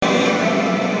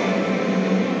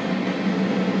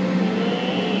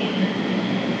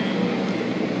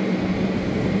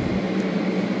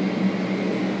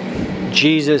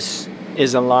Jesus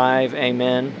is alive.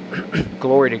 Amen.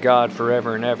 Glory to God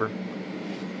forever and ever.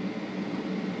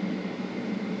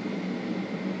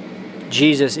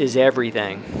 Jesus is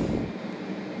everything.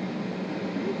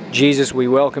 Jesus, we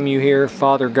welcome you here.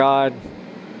 Father God,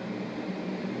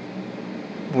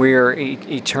 we are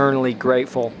eternally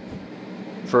grateful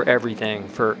for everything,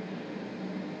 for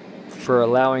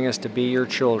allowing us to be your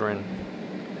children.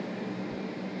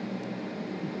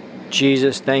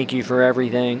 Jesus, thank you for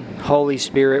everything. Holy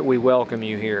Spirit, we welcome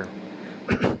you here.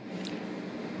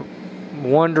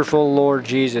 Wonderful Lord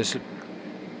Jesus,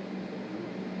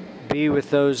 be with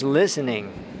those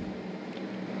listening.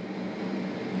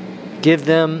 Give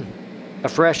them a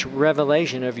fresh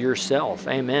revelation of yourself.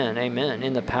 Amen. Amen.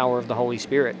 In the power of the Holy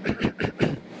Spirit.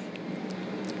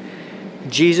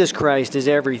 Jesus Christ is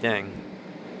everything.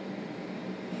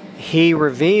 He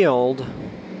revealed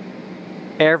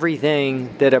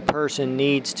everything that a person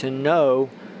needs to know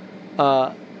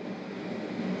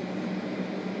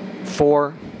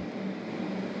for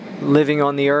living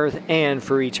on the earth and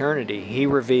for eternity. He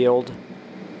revealed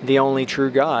the only true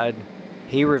God.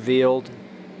 He revealed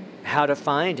how to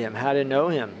find Him, how to know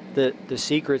Him, the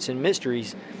secrets and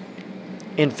mysteries.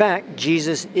 In fact,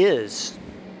 Jesus is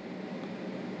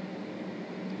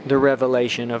the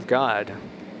revelation of God.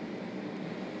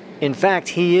 In fact,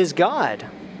 He is God.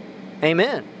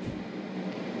 Amen.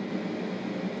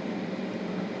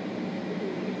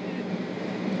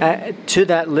 To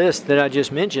that list that I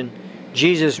just mentioned,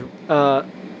 Jesus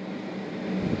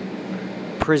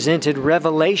presented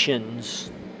revelations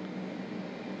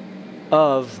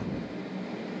of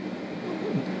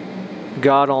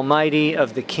God Almighty,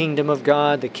 of the kingdom of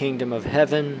God, the kingdom of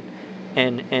heaven,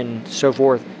 and so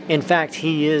forth. In fact,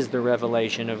 He is the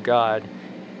revelation of God.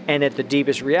 And at the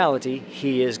deepest reality,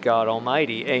 He is God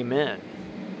Almighty. Amen.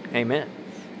 Amen.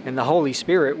 And the Holy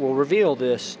Spirit will reveal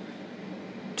this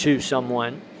to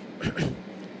someone.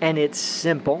 And it's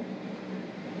simple.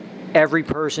 Every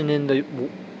person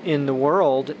in the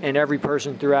world and every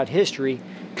person throughout history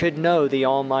could know the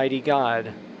Almighty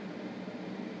God,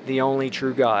 the only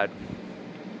true God.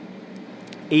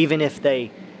 Even if they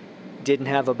didn't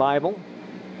have a Bible,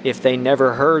 if they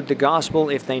never heard the gospel,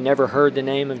 if they never heard the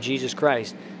name of Jesus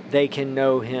Christ, they can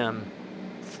know Him.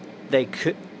 They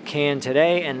can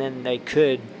today, and then they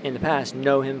could in the past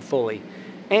know Him fully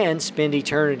and spend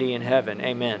eternity in heaven.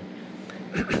 Amen.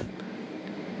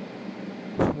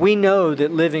 We know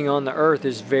that living on the earth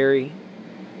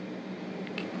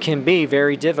can be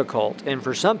very difficult, and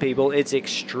for some people it's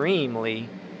extremely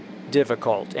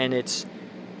difficult, and it's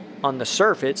on the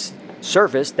surface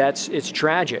it's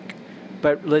tragic.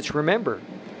 But let's remember,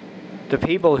 the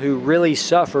people who really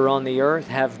suffer on the earth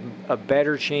have a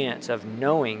better chance of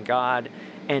knowing God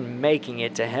and making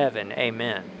it to heaven.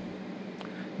 Amen.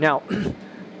 Now,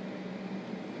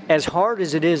 as hard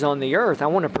as it is on the earth, I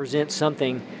want to present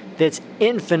something that's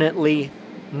infinitely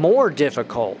more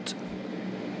difficult.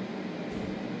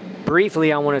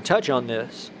 Briefly, I want to touch on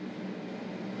this.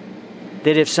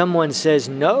 That if someone says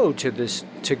no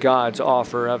to God's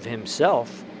offer of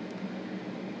Himself,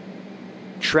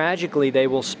 tragically they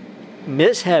will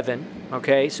miss heaven.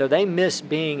 Okay, so they miss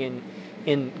being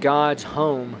in God's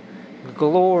home,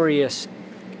 glorious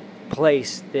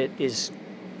place that is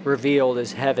revealed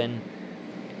as heaven,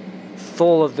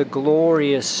 full of the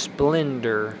glorious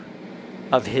splendor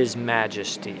of His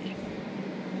majesty,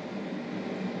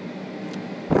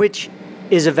 which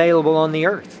is available on the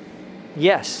earth.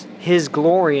 Yes, His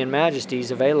glory and majesty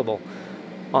is available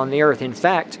on the earth. In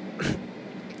fact,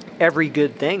 every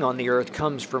good thing on the earth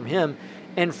comes from Him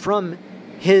and from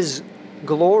His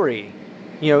glory,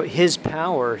 His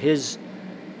power, His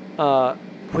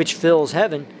which fills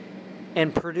heaven,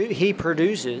 and He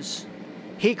produces,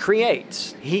 He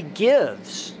creates, He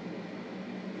gives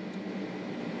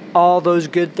all those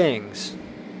good things.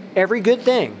 Every good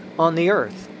thing on the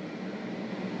earth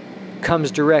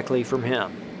comes directly from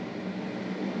Him.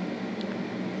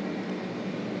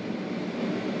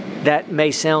 That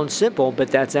may sound simple, but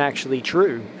that's actually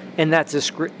true. And that's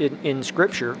in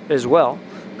Scripture as well.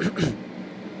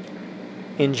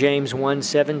 In James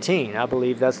 1:17, I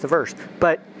believe that's the verse.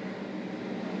 But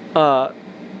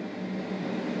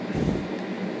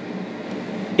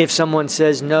if someone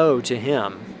says no to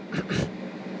Him,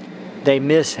 they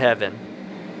miss heaven.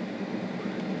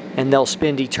 And they'll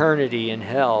spend eternity in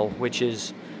hell, which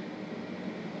is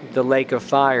the lake of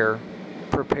fire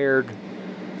prepared,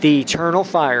 the eternal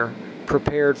fire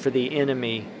prepared for the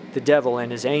enemy, the devil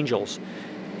and his angels.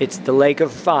 It's the lake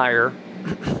of fire,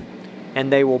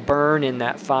 and they will burn in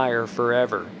that fire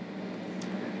forever.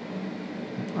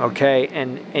 Okay,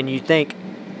 and you think,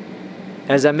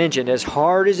 As I mentioned, as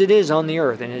hard as it is on the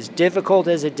earth and as difficult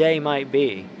as a day might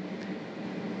be,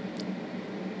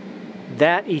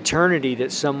 that eternity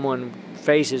that someone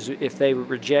faces if they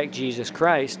reject Jesus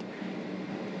Christ,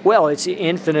 well, it's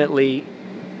infinitely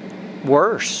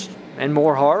worse and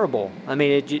more horrible. I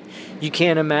mean, you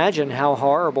can't imagine how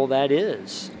horrible that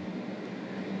is.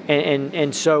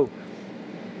 And so,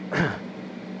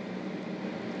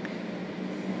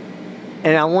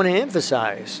 and I want to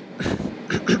emphasize,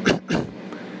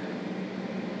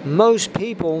 most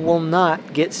people will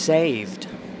not get saved.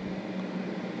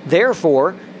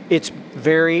 Therefore, it's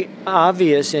very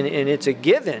obvious and it's a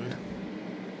given.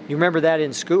 You remember that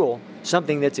in school,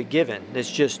 something that's a given. That's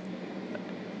just,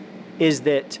 is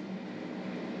that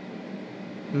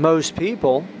most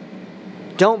people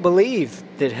don't believe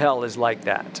that hell is like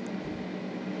that.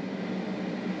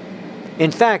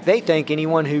 In fact, they think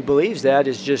anyone who believes that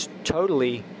is just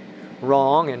totally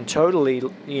wrong and totally,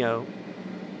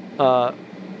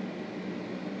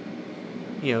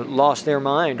 lost their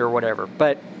mind or whatever.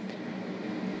 But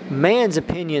man's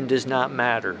opinion does not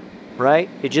matter, right?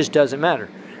 It just doesn't matter.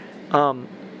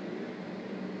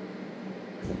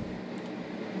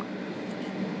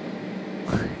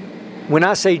 When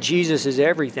I say Jesus is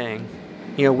everything,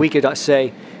 we could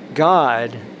say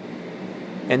God,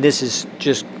 and this is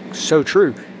just so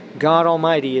true, God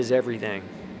Almighty is everything.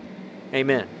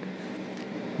 Amen.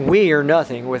 We are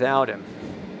nothing without Him.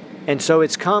 And so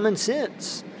it's common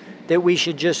sense that we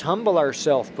should just humble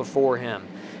ourselves before Him,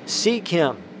 seek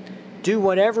Him, do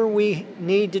whatever we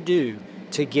need to do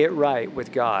to get right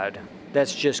with God.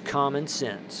 That's just common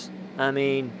sense. I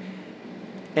mean,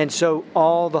 and so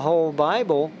the whole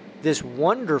Bible, this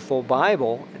wonderful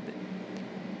Bible,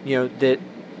 that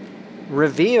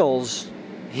reveals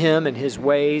Him and His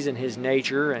ways and His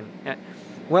nature, and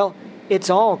well, it's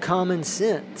all common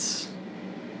sense.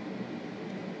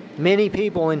 Many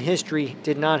people in history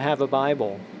did not have a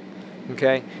Bible,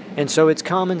 okay? And so it's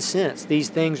common sense. These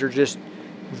things are just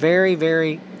very,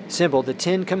 very simple. The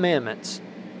 10 Commandments,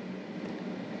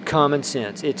 common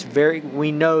sense.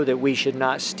 We know that we should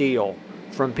not steal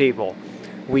from people.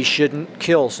 We shouldn't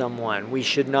kill someone. We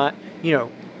should not, and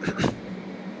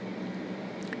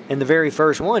the very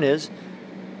first one is,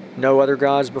 no other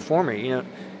gods before me,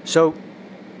 So,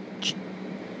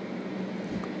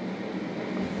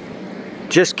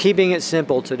 just keeping it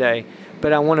simple today,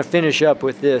 but I want to finish up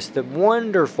with this. The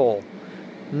wonderful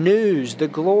news, the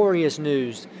glorious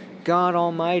news, God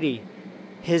Almighty,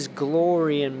 His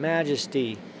glory and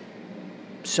majesty,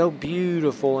 so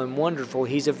beautiful and wonderful.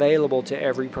 He's available to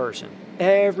every person.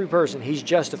 Every person. He's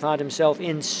justified Himself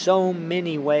in so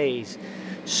many ways.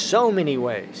 So many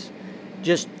ways.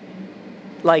 Just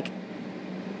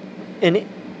and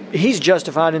He's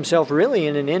justified Himself really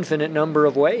in an infinite number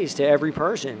of ways to every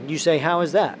person. You say, how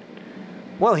is that?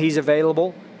 Well, He's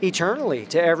available eternally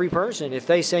to every person. If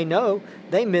they say no,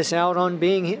 they miss out on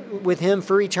being with Him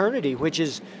for eternity, which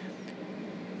is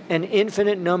an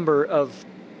infinite number of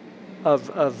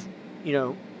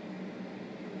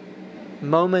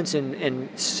moments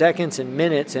and seconds and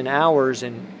minutes and hours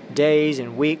and days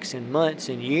and weeks and months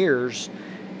and years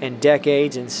and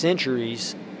decades and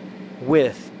centuries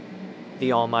with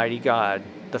the Almighty God,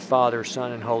 the Father,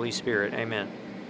 Son, and Holy Spirit. Amen.